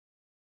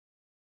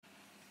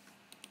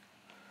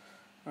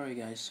Alright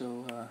guys,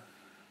 so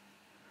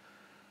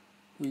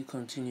we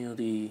continue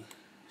the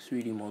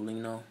 3D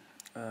modeling now.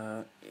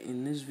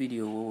 In this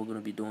video what we're going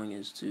to be doing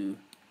is to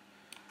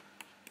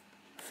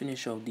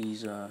finish off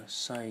these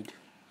side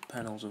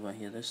panels over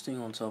here. This thing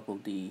on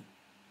the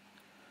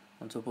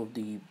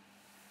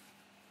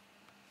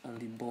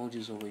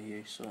bulges over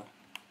here. So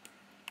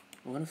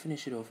we're going to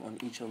finish it off on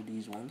each of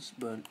these ones,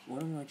 but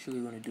what I'm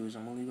actually going to do is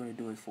I'm only going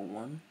to do it for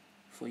one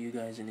for you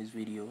guys in this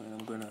video, and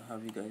I'm going to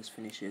have you guys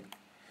finish the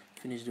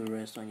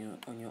rest on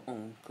your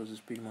own, because it's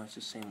pretty much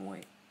the same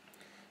way.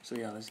 So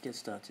yeah, let's get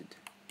started.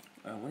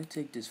 I'm going to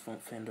take this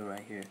Fender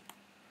right here,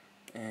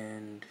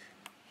 and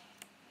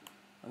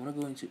I'm going to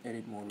go into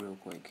edit mode real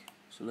quick.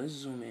 So let's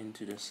zoom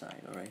into the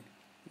side. Alright,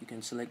 you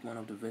can select one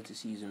of the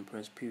vertices and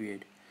press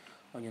period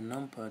on your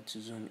numpad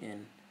to zoom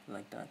in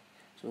like that.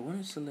 So I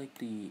want to select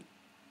the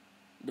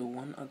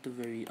one at the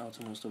very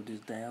outermost of this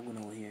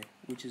diagonal here,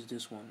 which is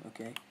this one.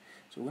 Okay,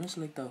 so we're going to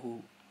select that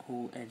whole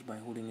edge by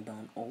holding it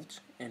down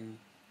Alt and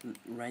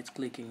right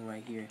clicking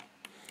right here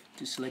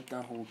to select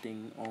that whole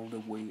thing all the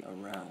way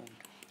around.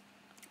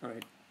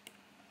 Alright,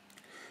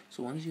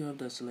 so once you have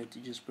that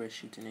selected, just press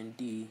Shift and then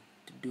D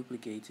to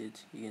duplicate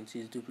it. You can see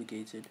it's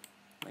duplicated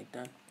like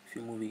that. If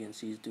you move, you can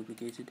see it's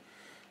duplicated.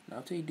 Now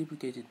after you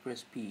duplicate it,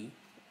 press P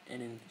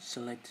and then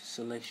select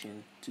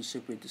selection to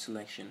separate the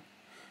selection.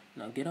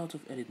 Now get out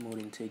of edit mode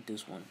and take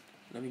this one.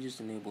 Let me just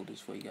enable this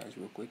for you guys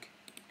real quick.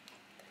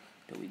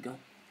 There we go.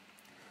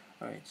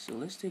 Alright, so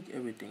let's take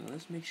everything.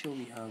 Let's make sure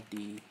we have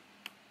the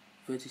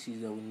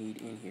vertices that we need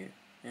in here,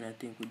 and I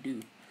think we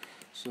do.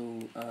 So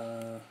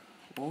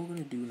what we're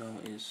gonna do now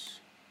is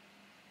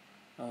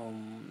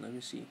let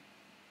me see.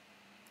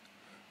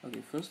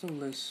 Okay, first of all,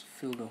 let's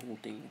fill the whole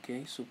thing.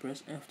 Okay, so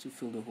press F to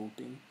fill the whole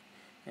thing,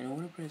 and I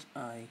want to press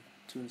I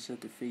to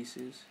insert the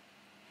faces.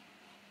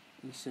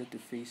 Insert the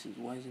faces.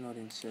 Why is it not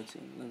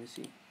inserting? Let me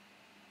see.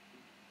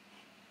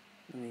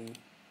 Okay,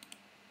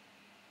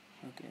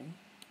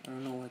 I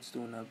don't know what's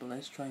doing that, but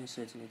let's try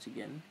inserting it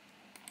again.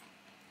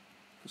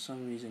 For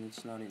some reason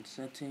it's not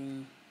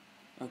inserting.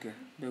 Okay,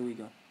 there we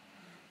go.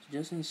 So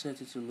just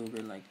insert it a little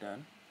bit like that,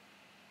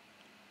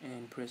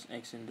 and press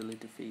X and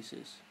delete the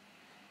faces.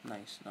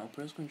 Nice. Now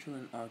press Ctrl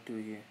and R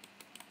through here,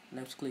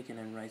 left click and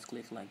then right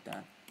click like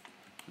that.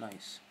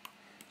 Nice.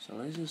 So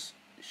let's just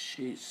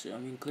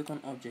click on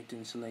object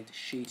and select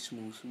shade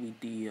smooth with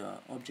the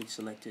object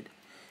selected.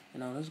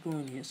 And now let's go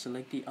in here,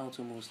 select the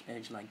outermost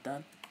edge like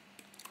that,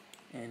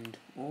 and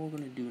what we're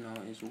going to do now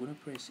is we're going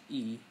to press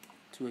E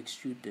to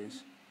extrude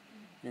this,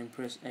 and then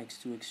press X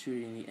to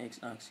extrude in the X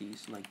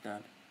axis like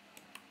that.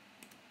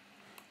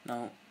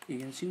 Now you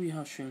can see we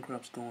have shrink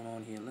wraps going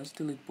on here. Let's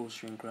delete both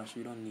shrink wraps,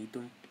 we don't need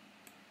them,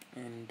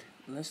 and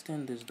let's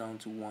turn this down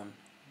to 1,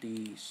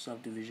 the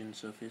subdivision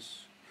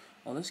surface,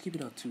 or let's keep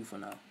it at 2 for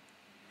now.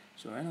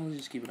 So right now let's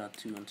just keep it at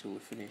 2 until we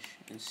finish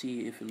and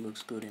see if it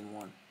looks good in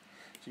 1.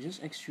 So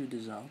just extrude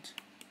this out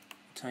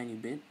a tiny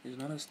bit. It's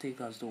not as thick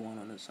as the one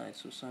on the side,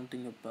 so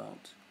something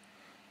about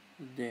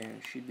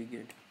there should be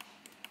good.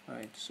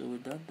 Alright, so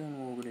with that done,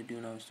 what we're going to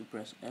do now is to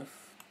press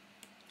F,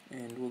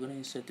 and we're going to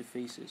insert the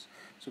faces.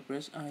 So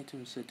press I to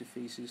insert the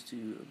faces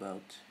to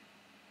about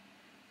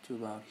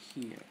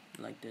here,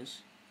 like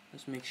this.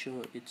 Let's make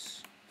sure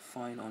it's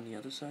fine on the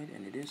other side,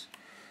 and it is.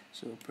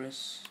 So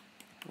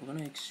we're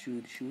going to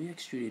extrude. Should we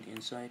extrude it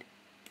inside?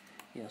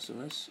 Yeah, so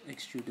let's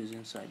extrude this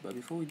inside. But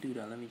before we do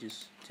that, let me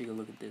just take a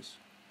look at this.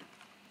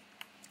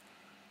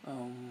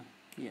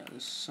 Yeah,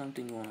 there's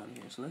something going on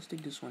here. So let's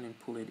take this one and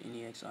pull it in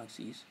the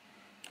X-axis.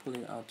 Pull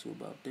it out to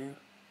about there,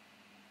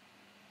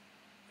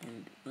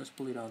 and let's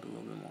pull it out a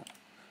little bit more.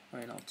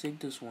 Alright, now take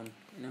this one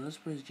and then let's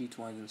press G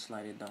twice and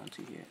slide it down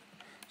to here.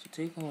 So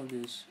take all of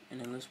this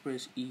and then let's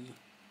press E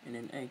and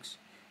then X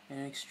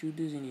and extrude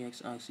this in the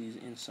X-axis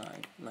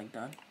inside like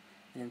that,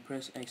 and then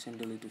press X and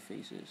delete the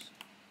faces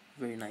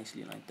very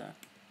nicely like that.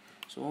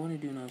 So what I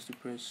want to do now is to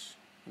press,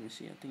 let me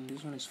see, I think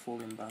this one is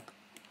falling back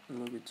a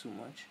little bit too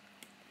much,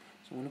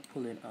 so I'm going to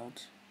pull it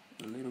out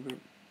a little bit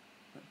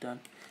like that.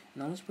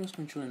 Now let's press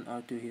Ctrl and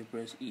R through here,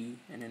 press E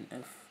and then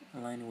F,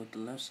 align it with the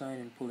left side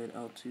and pull it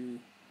out to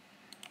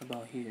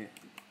about here.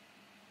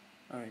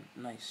 Alright,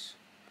 nice.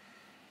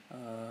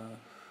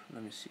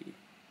 Let me see.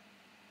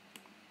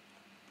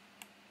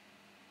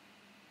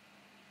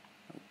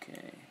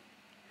 Okay,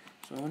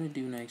 so what I want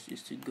to do next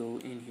is to go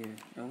in here.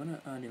 I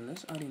want to add in,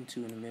 let's add in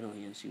 2 in the middle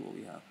here and see what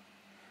we have.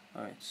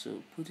 Alright,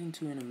 so putting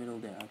 2 in the middle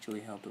there actually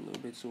helped a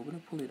little bit, so we're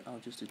going to pull it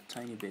out just a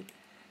tiny bit.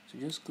 So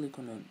just click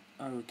on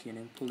the arrow key and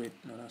then pull it.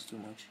 No, that's too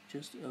much.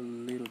 Just a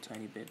little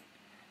tiny bit,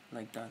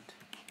 like that.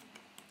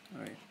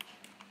 Alright,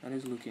 that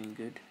is looking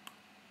good.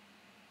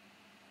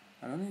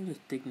 I don't think the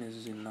thickness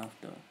is enough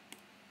though.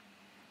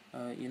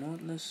 You know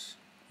what? Let's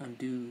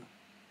undo,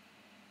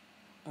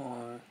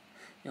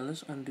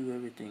 let's undo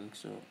everything.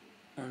 So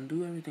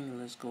undo everything and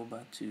let's go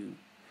back to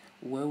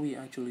where we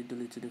actually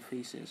deleted the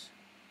faces.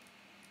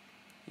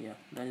 Yeah,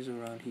 that is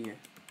around here.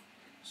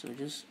 So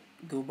just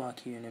go back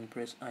here and then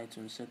press I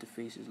to insert the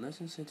faces. Let's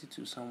insert it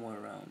to somewhere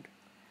around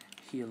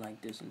here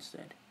like this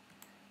instead.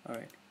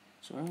 Alright,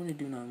 So what I'm going to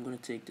do now, I'm going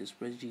to take this,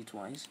 press G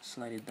twice,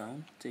 slide it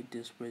down, take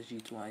this, press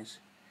G twice,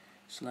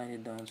 slide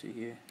it down to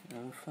here,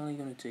 and we're finally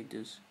going to take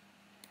this,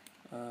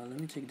 let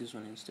me take this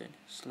one instead,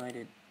 slide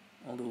it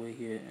all the way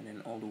here and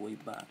then all the way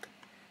back,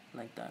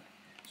 like that.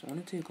 So I'm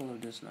going to take all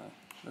of this now,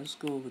 let's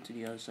go over to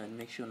the other side,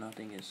 make sure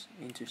nothing is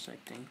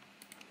intersecting.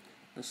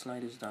 Let's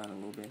slide this down a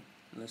little bit,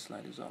 let's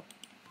slide this up,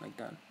 like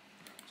that.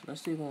 So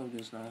let's take all of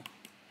this now,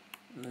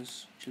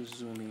 let's just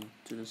zoom in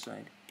to the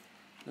side.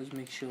 Let's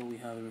make sure we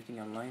have everything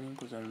aligning,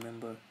 because I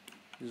remember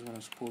this one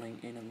was pulling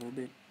in a little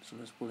bit, so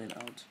let's pull it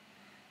out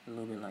a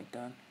little bit like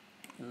that,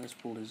 and let's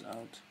pull this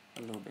out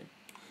a little bit.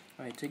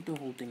 Alright, take the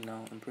whole thing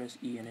now and press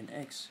E and then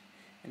X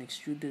and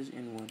extrude this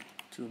inward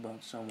to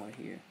about somewhere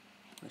here.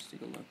 Let's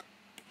take a look.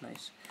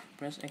 Nice.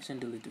 Press X and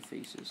delete the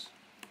faces.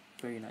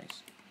 Very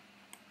nice.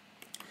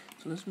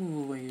 So let's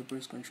move over here,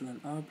 press Ctrl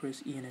and R,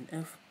 press E and then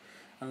F,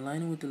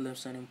 align it with the left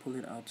side and pull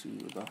it out to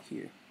about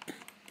here.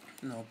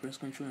 Now press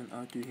Ctrl and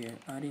R to here,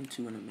 add in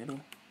 2 in the middle,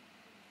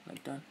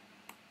 like that,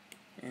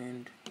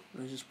 and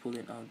let's just pull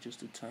it out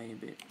just a tiny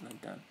bit,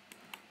 like that.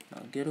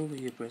 Now get over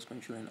here, press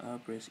Ctrl and R,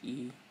 press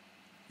E,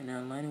 and then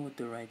align it with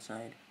the right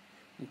side,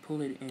 and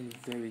pull it in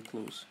very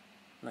close,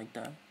 like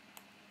that.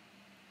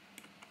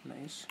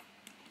 Nice.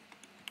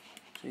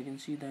 So you can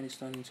see that it's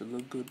starting to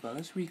look good, but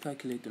let's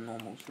recalculate the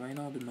normals. Right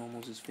now the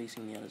normals is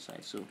facing the other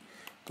side, so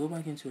go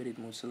back into edit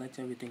mode, select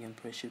everything and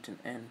press Shift and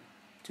N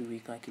to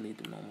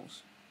recalculate the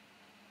normals.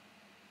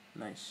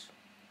 Nice.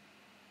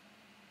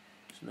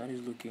 So that is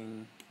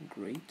looking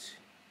great.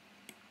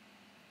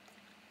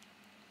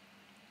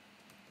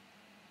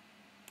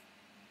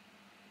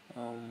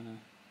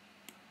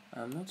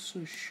 I'm not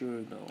so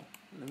sure though.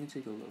 Let me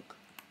take a look.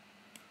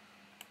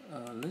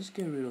 Let's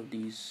get rid of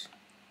these.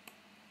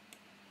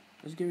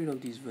 Let's get rid of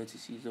these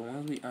vertices, the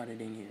ones we added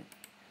in here.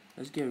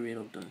 Let's get rid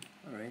of them,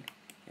 alright?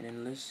 And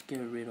then let's get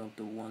rid of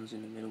the ones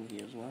in the middle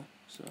here as well.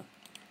 So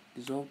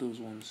dissolve those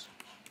ones.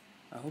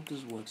 I hope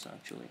this works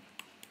actually.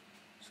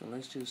 So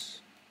let's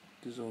just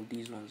dissolve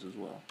these ones as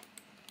well.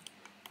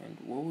 And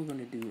what we're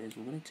going to do is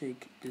we're going to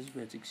take this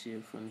vertex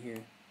here from here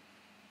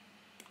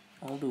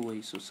all the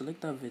way. So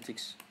select that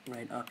vertex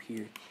right up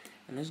here.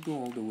 And let's go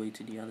all the way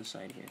to the other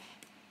side here.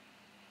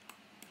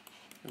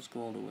 Let's go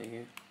all the way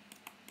here.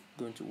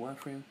 Go into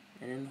Wireframe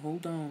and then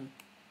hold down.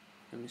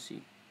 Let me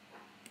see.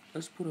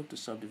 Let's put up the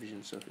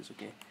subdivision surface,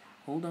 okay?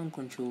 Hold down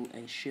Control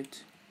and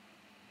Shift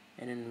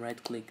and then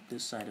right click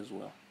this side as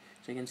well.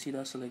 So you can see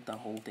that select that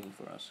whole thing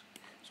for us.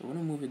 So we're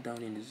going to move it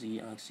down in the Z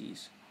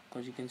axis,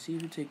 because you can see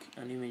if you take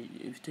an image,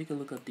 if you take a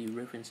look at the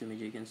reference image,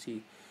 you can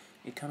see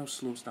it kind of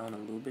slopes down a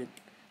little bit.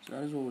 So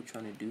that is what we're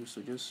trying to do. So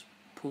just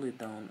pull it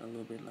down a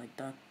little bit like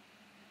that,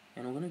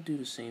 and we're going to do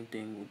the same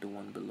thing with the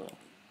one below.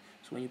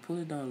 So when you pull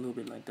it down a little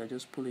bit like that,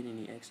 just pull it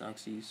in the X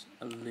axis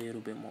a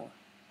little bit more,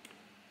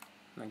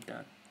 like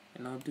that.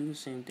 And I'll do the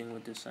same thing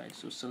with this side.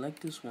 So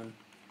select this one,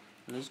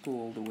 and let's go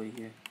all the way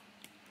here.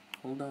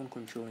 Hold down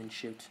Control and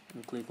Shift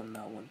and click on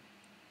that one.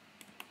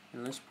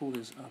 And let's pull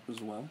this up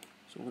as well.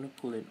 So we're going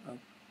to pull it up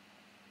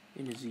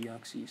in the Z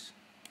axis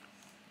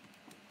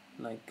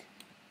like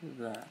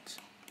that.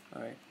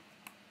 Alright,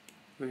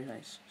 very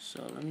nice.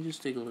 So let me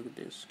just take a look at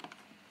this.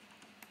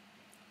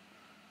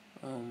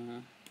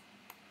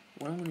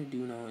 What I'm going to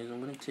do now is I'm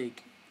going to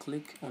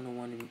click on the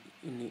one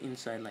in the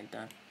inside like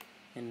that,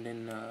 and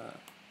then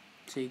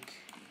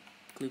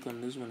click on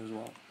this one as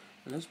well,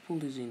 and let's pull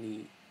this in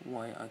the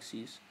Y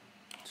axis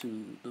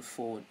to the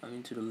forward,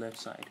 to the left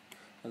side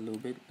a little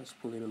bit. Let's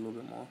pull it a little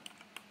bit more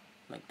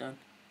like that.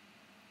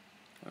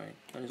 Alright,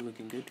 that is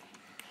looking good.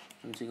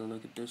 Let me take a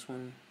look at this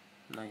one.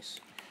 Nice.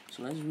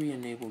 So let's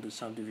re-enable the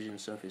subdivision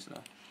surface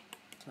now,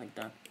 like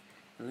that,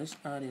 and let's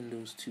add in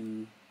those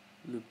 2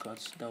 loop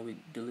cuts that we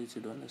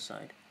deleted on the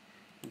side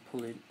and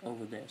pull it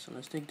over there. So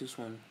let's take this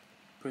one,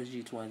 press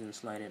G twice and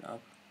slide it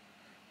up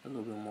a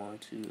little bit more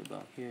to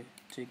about here.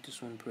 Take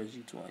this one, press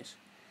G twice,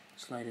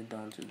 slide it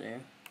down to there.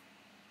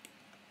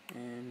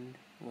 And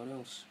what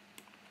else?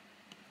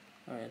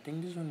 Alright, I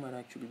think this one might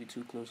actually be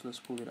too close. Let's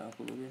pull it up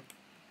a little bit.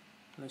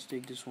 Let's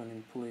take this one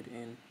and pull it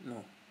in,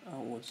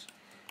 outwards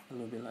a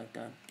little bit like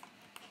that.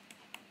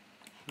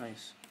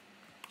 Nice.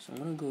 So I'm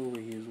going to go over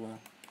here as well.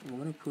 I'm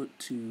going to put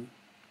 2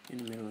 in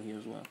the middle here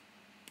as well.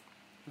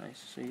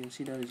 Nice. So you can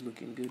see that is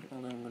looking good.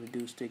 All that I'm going to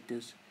do is take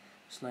this,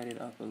 slide it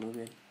up a little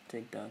bit,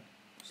 take that,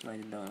 slide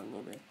it down a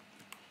little bit.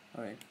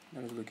 Alright,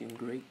 that is looking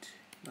great.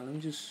 Now let me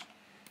just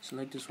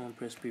select this one,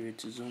 press period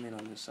to zoom in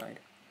on this side.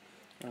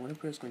 And I'm going to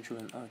press Ctrl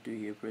and R through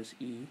here, press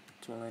E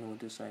to align with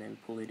this side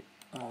and pull it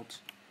out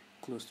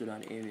close to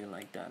that area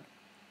like that.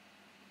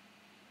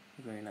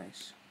 Very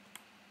nice.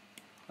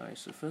 Alright,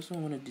 so first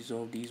I'm going to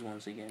dissolve these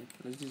ones again.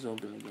 Let's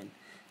dissolve them again.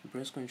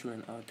 Press Ctrl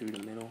and R through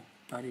the middle,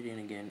 add it in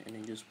again, and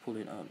then just pull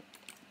it out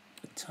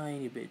a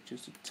tiny bit,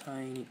 just a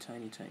tiny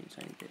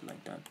bit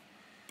like that.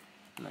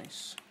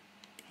 Nice.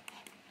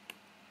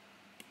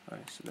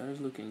 Alright, so that is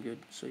looking good.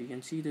 So you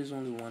can see there's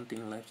only one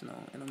thing left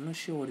now, and I'm not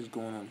sure what is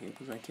going on here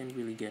because I can't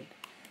really get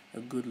a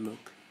good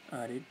look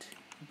at it,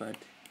 but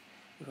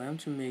if I am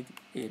to make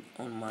it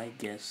on my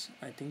guess,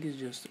 I think it's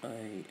just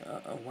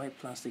a white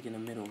plastic in the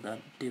middle that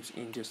dips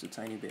in just a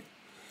tiny bit.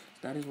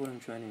 That is what I'm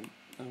going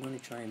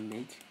to try and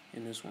make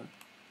in this one.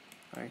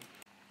 Alright,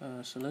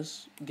 so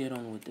let's get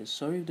on with this.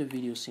 Sorry if the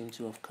video seemed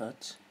to have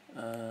cut.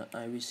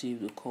 I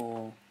received a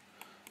call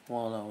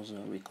while I was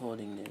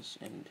recording this,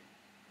 and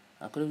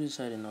I could have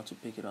decided not to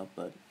pick it up,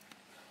 but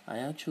I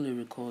actually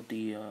record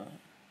the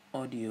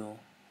audio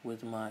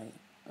with my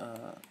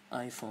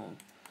iPhone,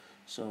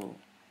 so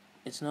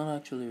it's not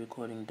actually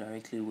recording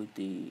directly with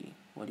the,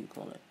 what do you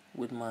call it,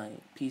 with my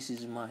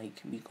PC's mic,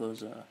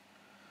 because the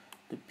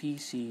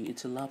PC,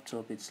 it's a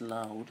laptop, it's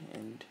loud,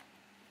 and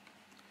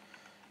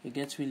it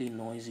gets really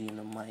noisy in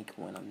the mic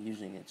when I'm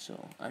using it.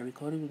 So I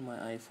record it with my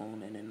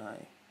iPhone, and then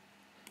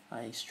I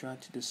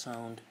extract the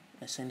sound,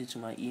 I send it to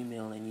my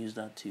email, and use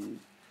that to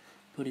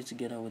put it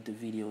together with the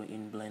video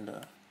in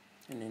Blender,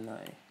 and then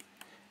I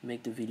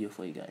make the video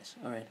for you guys.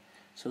 Alright,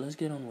 so let's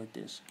get on with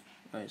this.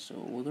 Alright, so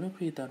we're gonna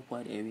create that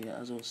white area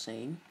as I was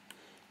saying.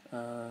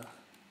 So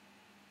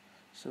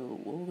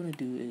what we're gonna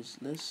do is,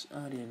 let's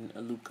add in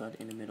a loop cut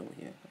in the middle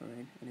here.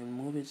 Alright, and then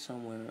move it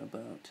somewhere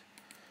about,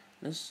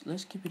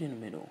 let's keep it in the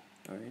middle.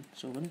 Alright,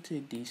 so we're gonna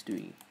take these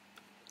three.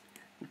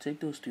 We'll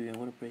take those three, and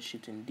we're gonna press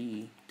Shift and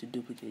D to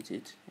duplicate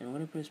it, and we're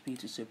gonna press P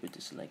to separate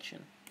the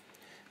selection.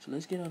 So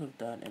let's get out of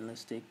that, and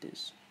let's take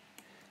this.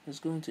 Let's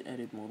go into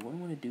edit mode. What I'm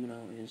going to do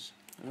now is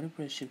I'm going to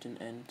press Shift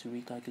and N to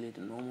recalculate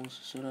the normals,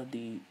 so that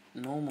the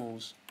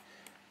normals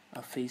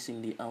are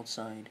facing the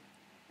outside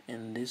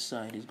and this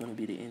side is going to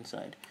be the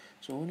inside.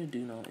 So what I'm going to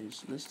do now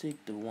is, let's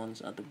take the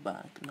ones at the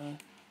back now,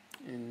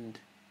 and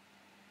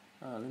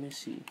let me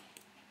see.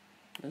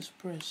 Let's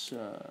press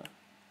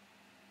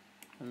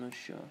I'm not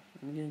sure.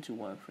 Let me get into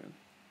wireframe.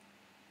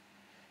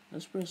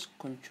 Let's press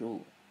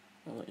Control,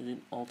 is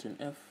it Alt and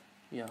F?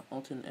 Yeah,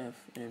 Alt and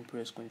F, and then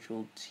press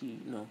Control T.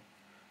 No,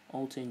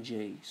 Alt and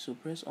J. So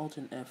press Alt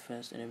and F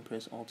first, and then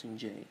press Alt and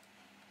J,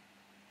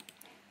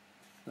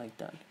 like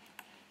that.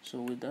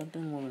 So with that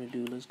done, what I'm going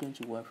to do, let's go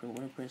into wireframe. I'm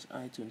going to press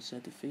I to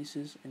insert the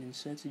faces, and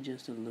insert it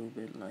just a little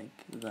bit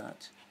like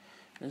that.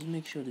 Let's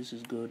make sure this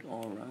is good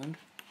all around.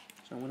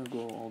 So I'm going to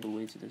go all the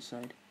way to this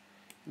side.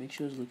 Make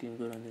sure it's looking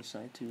good on this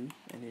side too,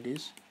 and it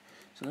is.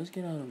 So let's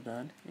get out of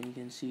that, and you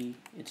can see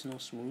it's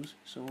not smooth.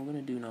 So what we're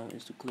going to do now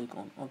is to click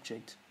on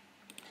Object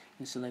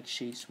and select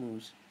Shade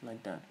Smooth,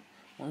 like that.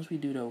 Once we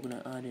do that, we're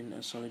going to add in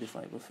a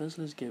solidify, but first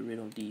let's get rid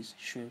of these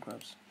shrink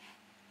wraps,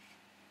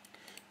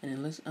 and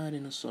then let's add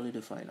in a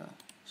solidify now.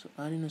 So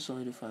add in a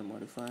solidify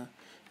modifier,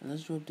 and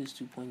let's drop this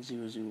to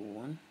 0.001,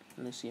 and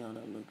let's see how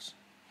that looks.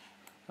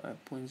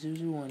 Alright,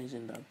 0.001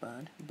 isn't that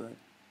bad, but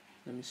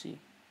let me see.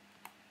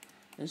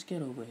 Let's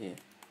get over here.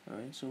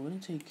 Alright, so we're going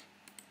to take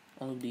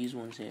all of these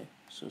ones here.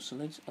 So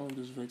select all of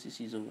those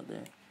vertices over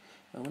there.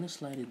 I want to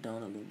slide it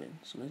down a little bit.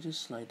 So let's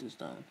just slide this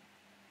down.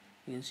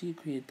 You can see it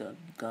create that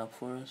gap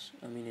for us.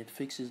 I mean, it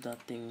fixes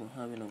that thing we're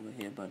having over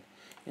here, but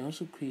it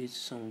also creates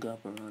some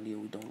gap around here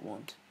we don't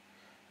want.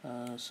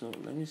 So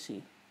let me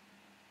see.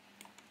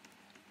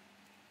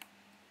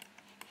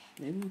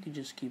 Maybe we could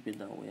just keep it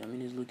that way. I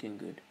mean, it's looking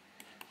good.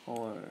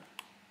 Or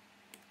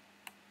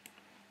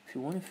if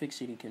you want to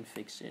fix it, you can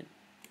fix it.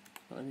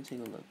 But let me take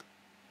a look.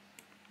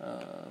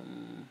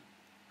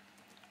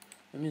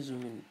 Let me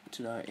zoom in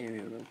to that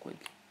area real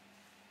quick.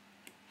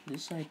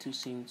 This side too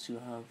seems to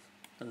have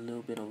a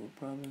little bit of a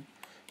problem.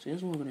 So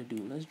here's what we're going to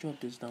do. Let's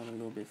drop this down a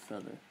little bit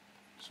further.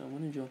 So I'm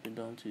going to drop it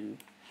down to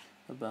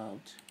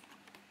about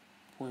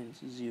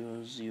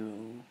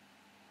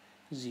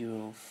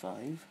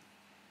 0.0005.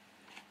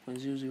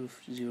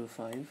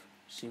 0.0005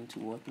 seemed to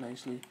work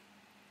nicely.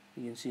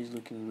 You can see it's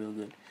looking real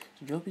good.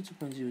 So drop it to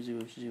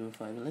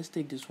 0.0005, and let's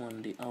take this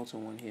one, the outer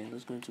one here.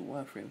 Let's go into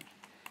wireframe.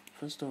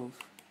 First off,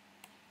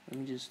 let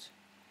me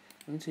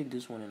take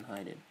this one and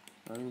hide it.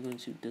 Now let me go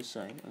into this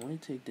side. I'm going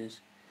to take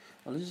this.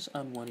 Now let's just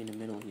add one in the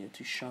middle here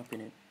to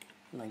sharpen it,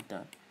 like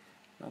that.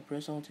 Now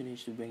press Alt and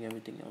H to bring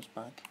everything else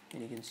back,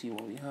 and you can see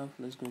what we have.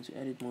 Let's go into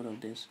edit mode of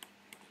this,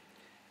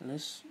 and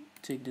let's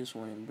take this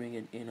one and bring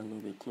it in a little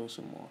bit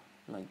closer more,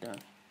 like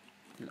that,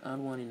 and add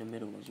one in the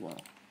middle as well.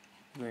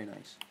 Very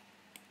nice,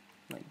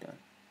 like that.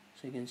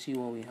 So you can see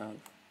what we have.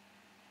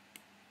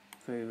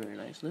 Very, very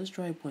nice. Let's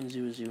try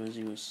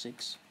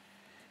 0.0006.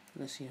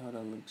 Let's see how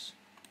that looks.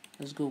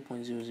 Let's go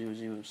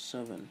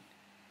 0.0007.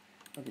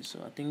 Okay,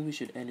 so I think we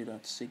should end it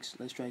at 6.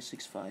 Let's try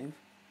 6.5.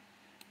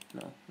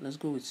 No, let's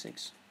go with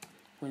 6.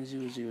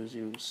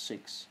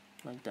 0.0006,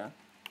 like that.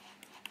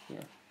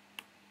 Yeah.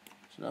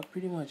 So that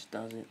pretty much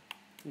does it.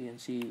 You can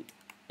see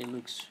it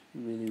looks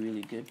really,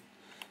 really good.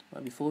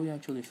 But before we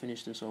actually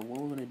finish this off,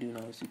 what we're going to do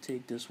now is to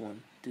take this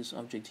one, this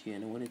object here,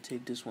 and we're going to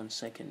take this one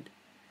second.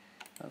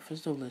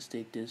 First of all, let's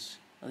take this.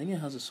 I think it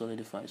has a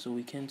solidify, so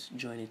we can't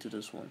join it to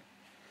this one.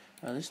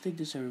 Let's take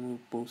this and remove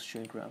both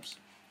shrink wraps.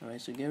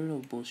 Alright, so get rid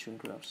of both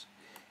shrink wraps.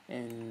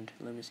 And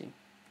let me see.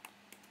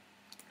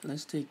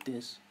 Let's take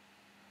this.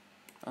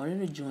 I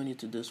wanted to join it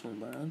to this one,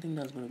 but I don't think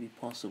that's going to be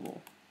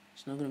possible.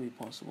 It's not going to be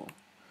possible.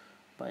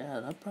 But yeah,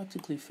 that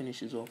practically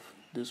finishes off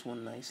this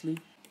one nicely.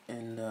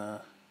 And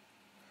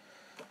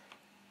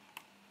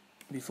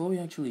before we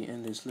actually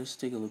end this, let's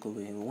take a look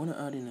over here. We want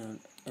to add in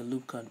a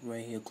loop cut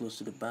right here close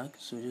to the back,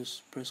 so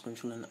just press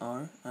Ctrl and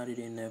R, add it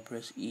in there,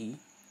 press E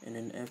and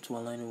then F to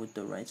align it with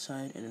the right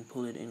side, and then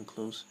pull it in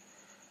close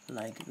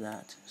like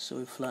that, so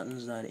it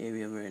flattens that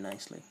area very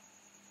nicely.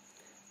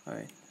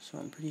 Alright, so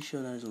I'm pretty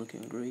sure that is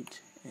looking great,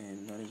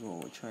 and that is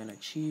what we're trying to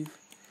achieve.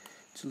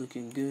 It's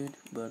looking good,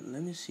 but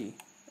let me see.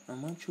 I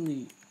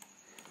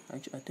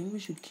think we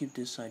should keep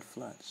this side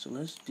flat, so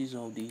let's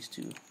dissolve these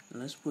two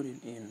and let's put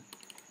it in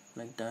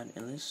like that,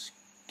 and let's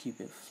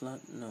keep it flat.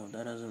 No,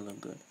 that doesn't look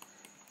good.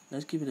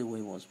 Let's keep it the way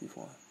it was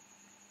before.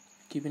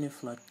 Keeping it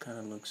flat kind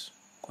of looks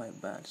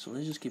quite bad, so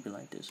let's just keep it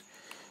like this.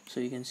 So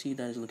you can see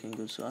that is looking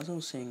good. So as I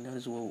was saying,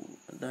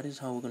 that is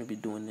how we're going to be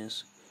doing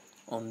this,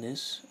 on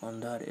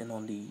that, and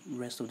on the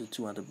rest of the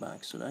two at the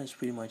back. So that is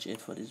pretty much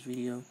it for this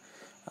video.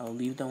 I'll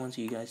leave that one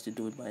to you guys to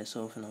do it by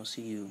yourself, and I'll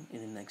see you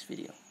in the next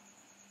video.